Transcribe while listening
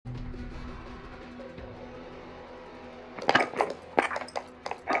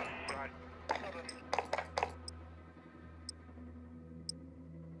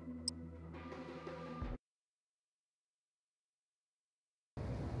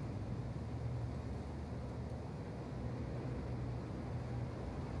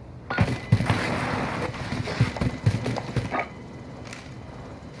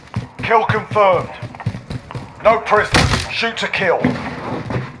Kill confirmed. No prisoners. Shoot to kill.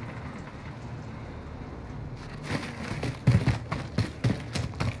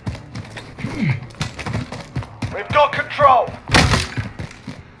 We've got control.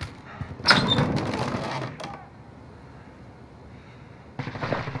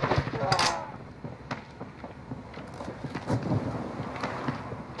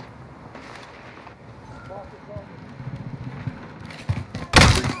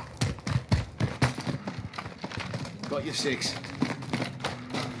 Got your 6.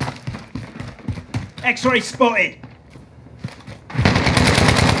 X-ray spotted.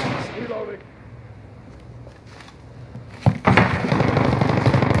 Reloading.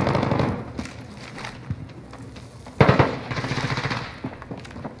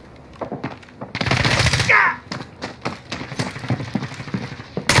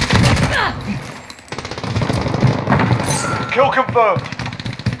 Kill confirmed.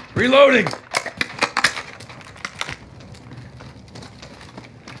 Reloading.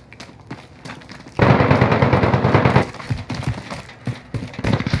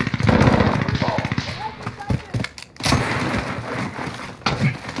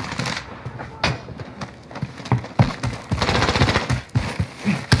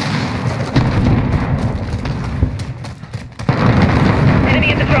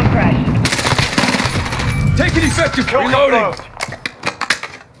 Enemy at the front crash. Taking effective. Kill Reloading. confirmed.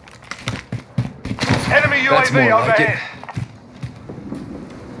 Enemy That's UAV more like overhead.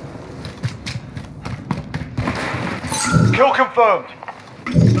 Kill confirmed.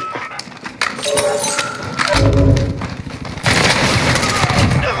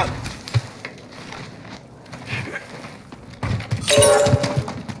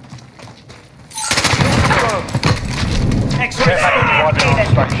 X-ray Right spotted. there on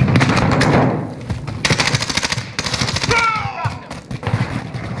station.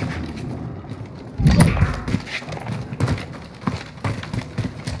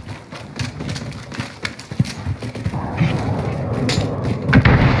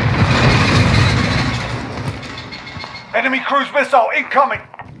 Enemy cruise missile incoming.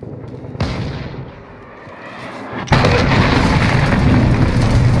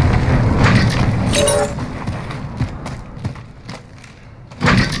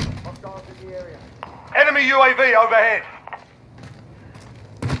 Enemy UAV overhead.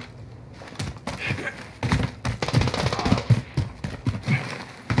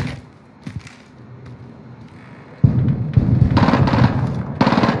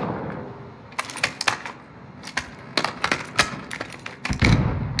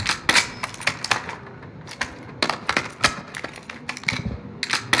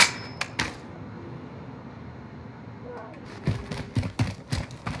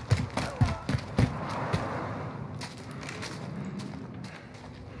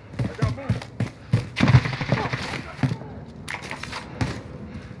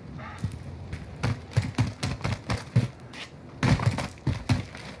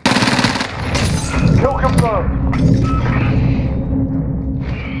 Kill confirmed.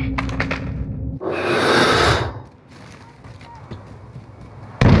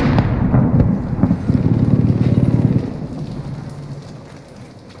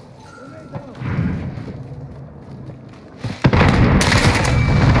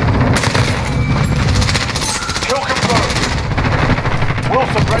 Kill confirmed.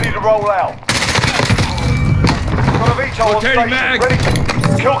 Wilson ready to roll out. Got a VTOL on Rotating station. mag. Ready to...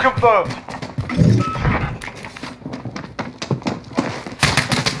 Kill confirmed.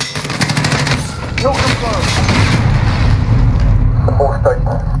 Kill confirmed. All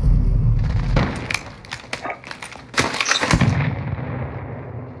stations.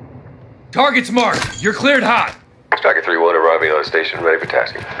 Target's marked. You're cleared hot. Striker 3-1 arriving on station, ready for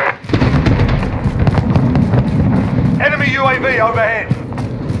tasking. Enemy UAV overhead.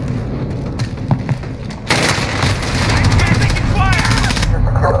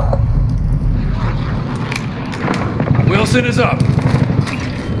 Wilson is up.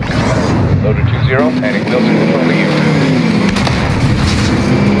 Loader 2-0, panning Wilson controlling you.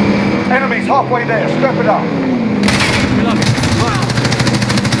 Enemies halfway there. Step it up.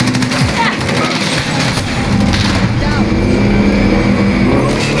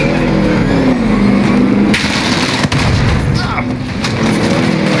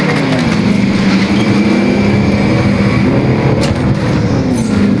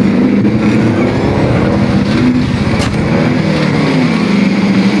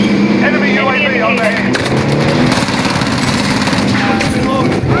 Enemy UAV overhead.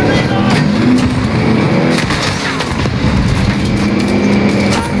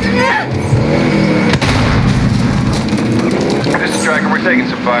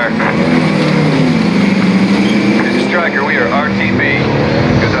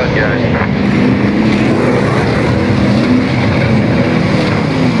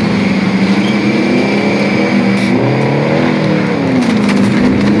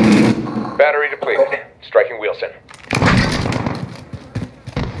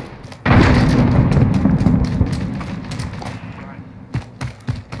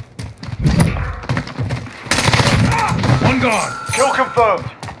 gone. Kill confirmed.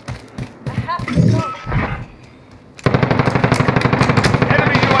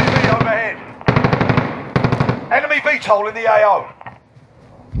 Enemy UAV overhead. Enemy VTOL in the AO.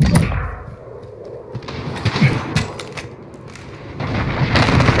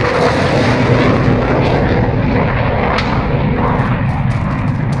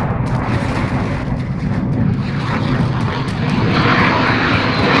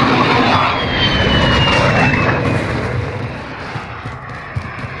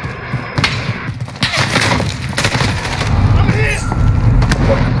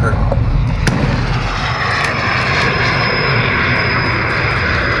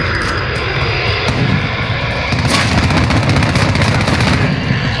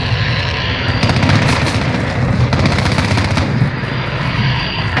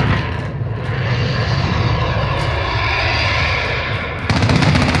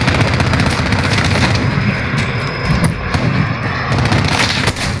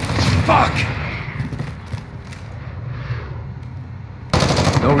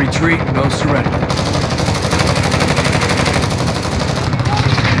 No retreat, no surrender.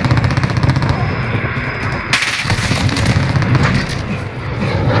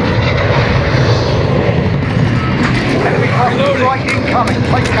 Enemy cluster strike incoming.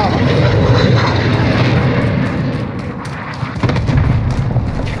 Take cover.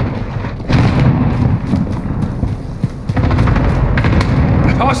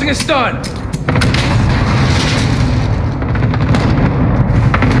 Tossing a stun!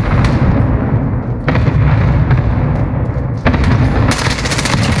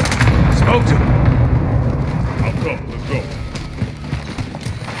 Smoked him! I'll come, let's go.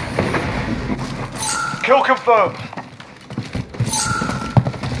 Kill confirmed.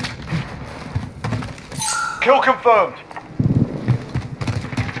 Kill confirmed.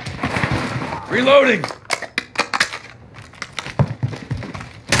 Reloading!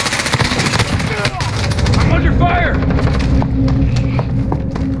 I'm under fire!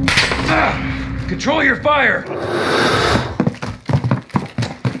 Control your fire!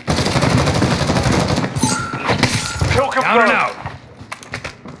 Kill confirmed. Down and out!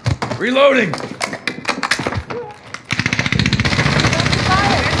 Reloading!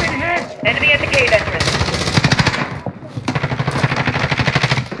 Enemy at the cave entrance.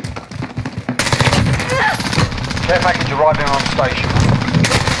 Care package arriving on station.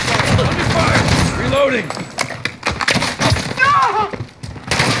 Under fire! Reloading!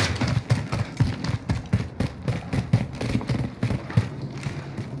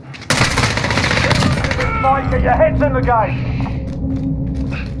 Mike, get your heads in the game.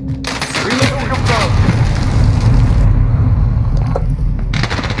 Reloading! Confirmed.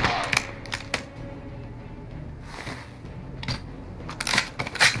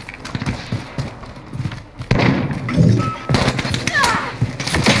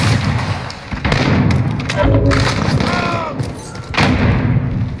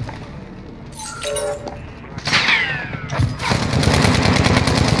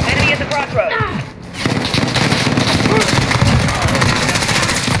 Enemy at the crossroads.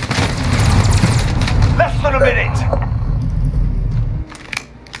 Less than a minute.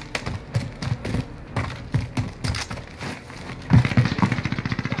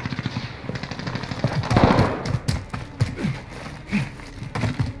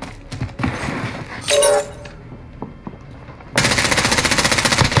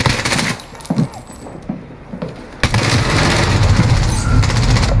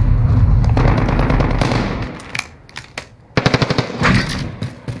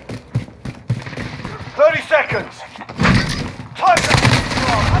 Seconds. Time's up.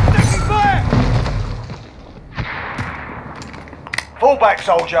 I'm taking fire. Fall back,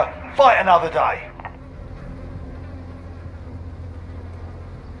 soldier. Fight another day.